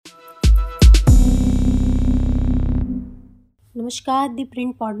नमस्कार, दी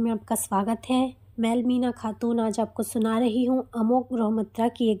print pod में आपका स्वागत है। मैं मीना खातून आज आपको सुना रही हूँ अमोक गृहमंत्रा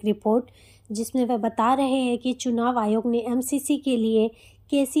की एक रिपोर्ट, जिसमें वह बता रहे हैं कि चुनाव आयोग ने एमसीसी के लिए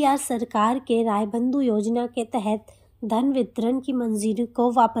केसीआर सरकार के रायबंधु योजना के तहत धन वितरण की मंजूरी को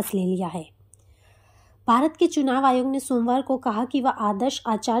वापस ले लिया है। भारत के चुनाव आयोग ने सोमवार को कहा कि वह आदर्श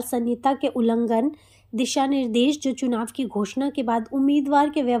आचार संहिता के उल्लंघन दिशा निर्देश जो चुनाव की घोषणा के बाद उम्मीदवार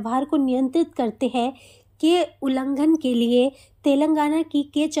के व्यवहार को नियंत्रित करते हैं के उल्लंघन के लिए तेलंगाना की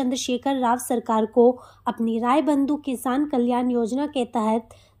के चंद्रशेखर राव सरकार को अपनी रायबंधु किसान कल्याण योजना के तहत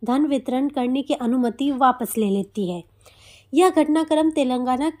धन वितरण करने की अनुमति वापस ले लेती है। यह घटनाक्रम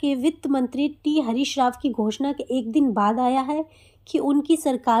तेलंगाना के वित्त मंत्री टी हरीश राव की घोषणा के एक दिन बाद आया है कि उनकी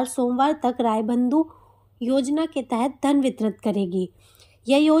सरकार सोमवार तक रायबंधु योजना के तहत धन वितरित करेगी।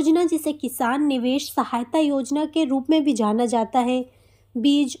 यह योजना, जिसे किसान निवेश सहायता योजना के रूप में भी जाना जाता है,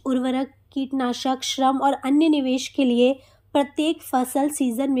 बीज, उर्वरक, कीटनाशक, श्रम और अन्य निवेश के लिए प्रत्येक फसल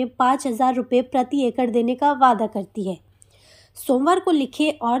सीजन में 5,000 रुपये प्रति एकड़ देने का वादा करती है। सोमवार को लिखे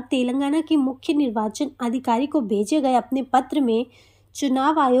और तेलंगाना के मुख्य निर्वाचन अधिकारी को भेजे गए अपने पत्र में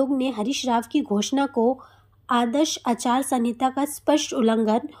चुनाव आयोग ने हरीश राव की घोषणा को आदर्श आचार संहिता का स्पष्ट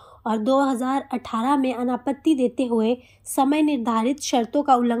उल्लंघन और 2018 में अनापत्ति देते हुए समय निर्धारित शर्तों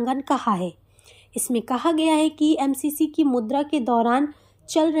का उल्लंघन कहा है। इसमें कहा गया है कि एमसीसी की मुद्रा के दौरान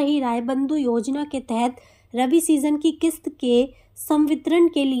चल रही रायबंधु योजना के तहत रबी सीजन की किस्त के संवितरण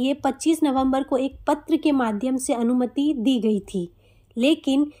के लिए 25 नवंबर को एक पत्र के माध्यम से अनुमति दी गई थी,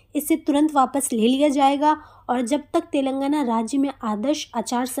 लेकिन इसे तुरंत वापस ले लिया जाएगा और जब तक तेलंगाना राज्य में आदर्श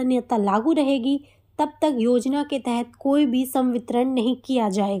आचार संहिता लागू रहेगी तब तक योजना के तहत कोई भी संवितरण नहीं किया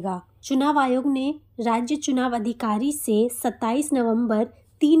जाएगा। चुनाव आयोग ने राज्य चुनाव अधिकारी से 27 नवंबर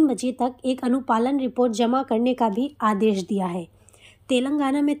 3 बजे तक एक अनुपालन रिपोर्ट जमा करने का भी आदेश दिया है।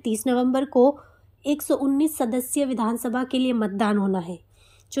 तेलंगाना में 30 नवंबर को 119 सदस्यीय विधानसभा के लिए मतदान होना है।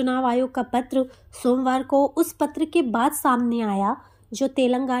 चुनाव आयोग का पत्र सोमवार को उस पत्र के बाद सामने आया जो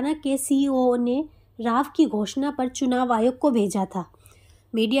तेलंगाना के सीईओ ने राव की घोषणा पर चुनाव आयोग को भेजा था।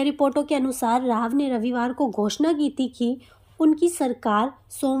 मीडिया रिपोर्टों के अनुसार राव ने रविवार को घोषणा की थी कि उनकी सरकार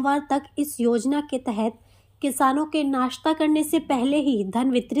सोमवार तक इस योजना के तहत किसानों के नाश्ता करने से पहले ही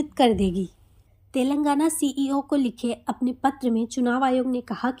धन वितरित कर देगी। तेलंगाना सीईओ को लिखे अपने पत्र में चुनाव आयोग ने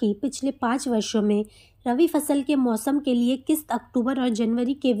कहा कि पिछले 5 वर्षों में रबी फसल के मौसम के लिए किस्त अक्टूबर और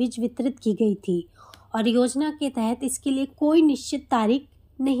जनवरी के बीच वितरित की गई थी और योजना के तहत इसके लिए कोई निश्चित तारीख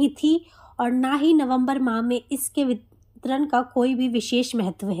नहीं थी और ना ही नवंबर माह में इसके वितरण का कोई भी विशेष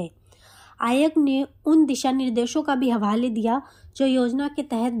महत्व है। आयोग ने उन दिशा निर्देशों का भी हवाले दिया जो योजना के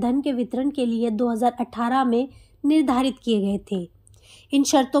तहत धन के वितरण के लिए 2018 में निर्धारित किए गए थे। इन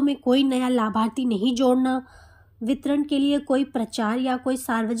शर्तों में कोई नया लाभार्थी नहीं जोड़ना, वितरण के लिए कोई प्रचार या कोई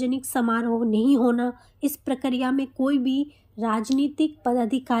सार्वजनिक समारोह नहीं होना, इस प्रक्रिया में कोई भी राजनीतिक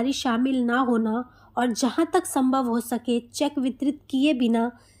पदाधिकारी शामिल ना होना और जहां तक संभव हो सके चेक वितरित किए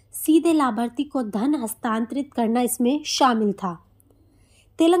बिना सीधे लाभार्थी को धन हस्तांतरित करना इसमें शामिल था।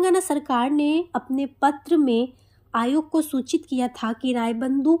 तेलंगाना सरकार ने अपने पत्र में आयोग को सूचित किया था कि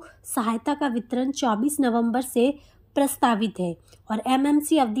रायबंधु सहायता का वितरण 24 नवंबर से प्रस्तावित है और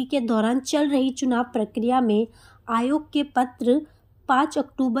एमएमसी अवधि के दौरान चल रही चुनाव प्रक्रिया में आयोग के पत्र 5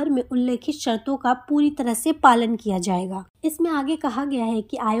 अक्टूबर में उल्लेखित शर्तों का पूरी तरह से पालन किया जाएगा। इसमें आगे कहा गया है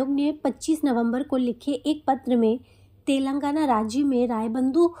कि आयोग ने 25 नवंबर को लिखे एक पत्र में तेलंगाना राज्य में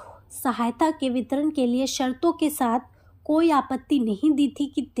रायबंधु सहायता के वितरण के लिए शर्तों के साथ कोई आपत्ति नहीं दी थी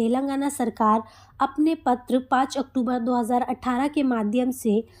कि तेलंगाना सरकार अपने पत्र 5 अक्टूबर 2018 के माध्यम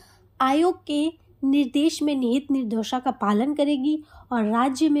से आयोग के निर्देश में निहित निर्देशों का पालन करेगी और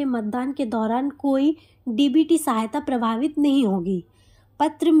राज्य में मतदान के दौरान कोई डीबीटी सहायता प्रभावित नहीं होगी।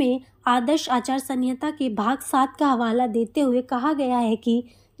 पत्र में आदर्श आचार संहिता के भाग 7 का हवाला देते हुए कहा गया है कि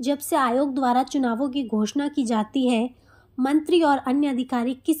जब से आयोग द्वारा चुनावों की घोषणा की जाती है, मंत्री और अन्य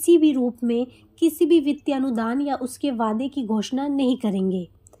अधिकारी किसी भी रूप में किसी भी वित्तीय अनुदान या उसके वादे की घोषणा नहीं करेंगे।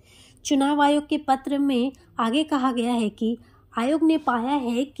 चुनाव आयोग के पत्र में आगे कहा गया है कि आयोग ने पाया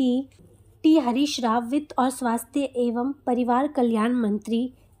है कि टी हरीश राव वित्त और स्वास्थ्य एवं परिवार कल्याण मंत्री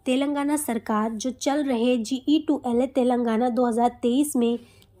तेलंगाना सरकार जो चल रहे GE2LA तेलंगाना 2023 में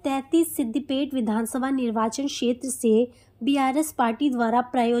 33 सिद्दीपेट विधानसभा निर्वाचन क्षेत्र से बीआरएस पार्टी द्वारा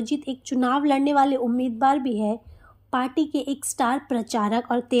प्रायोजित एक चुनाव लड़ने वाले उम्मीदवार भी है। पार्टी के एक स्टार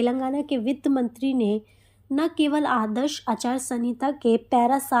प्रचारक और तेलंगाना के वित्त मंत्री ने न केवल आदर्श आचार संहिता के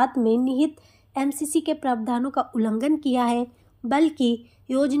पैरा 7 में निहित एमसीसी के प्रावधानों का उल्लंघन किया है, बल्कि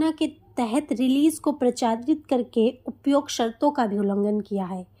योजना के तहत रिलीज को प्रचारित करके उपयोग शर्तों का भी उल्लंघन किया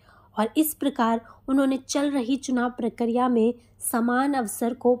है और इस प्रकार उन्होंने चल रही चुनाव प्रक्रिया में समान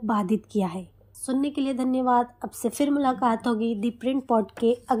अवसर को बाधित किया है। सुनने के लिए धन्यवाद। अब से फिर मुलाकात होगी दी प्रिंट पॉड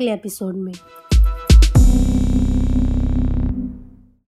के अगले एपिसोड में।